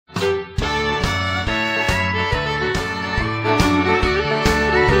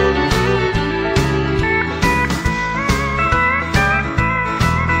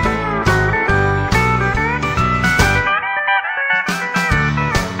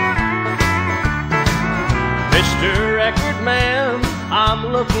I'm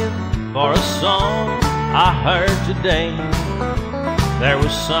looking for a song I heard today. There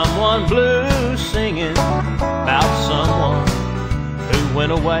was someone blue singing about someone who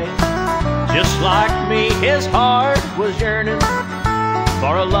went away. Just like me, his heart was yearning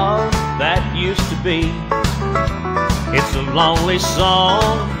for a love that used to be. It's a lonely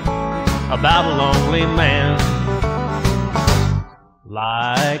song about a lonely man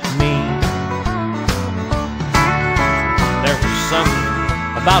like me. There was something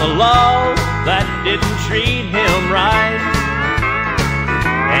about a love that didn't treat him right,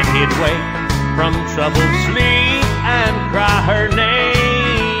 and he'd wake from troubled sleep and cry her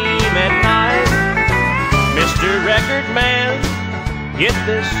name at night. Mr. Record Man, get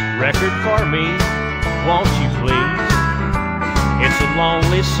this record for me, won't you please? It's a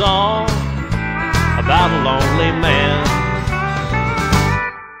lonely song about a lonely man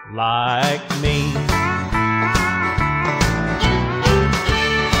like me.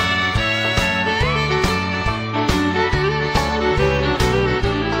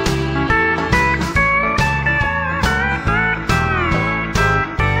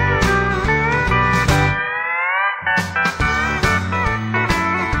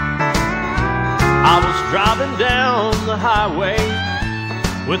 I was driving down the highway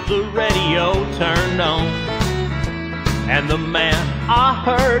with the radio turned on, and the man I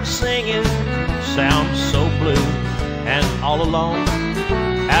heard singing sounds so blue and all alone.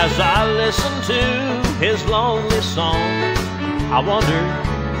 As I listened to his lonely song, I wondered,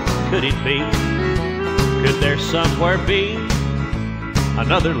 could it be? Could there somewhere be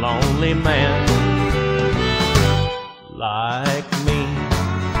another lonely man like me?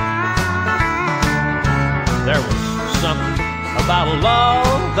 There was something about a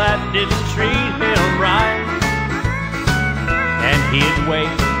love that didn't treat him right, and he'd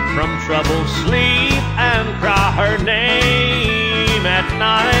wake from troubled sleep and cry her name at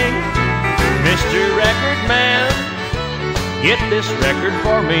night. Mr. Record Man, get this record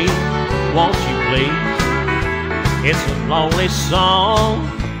for me, won't you please? It's a lonely song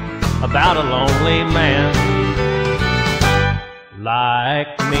about a lonely man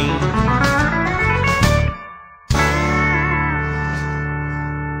like me.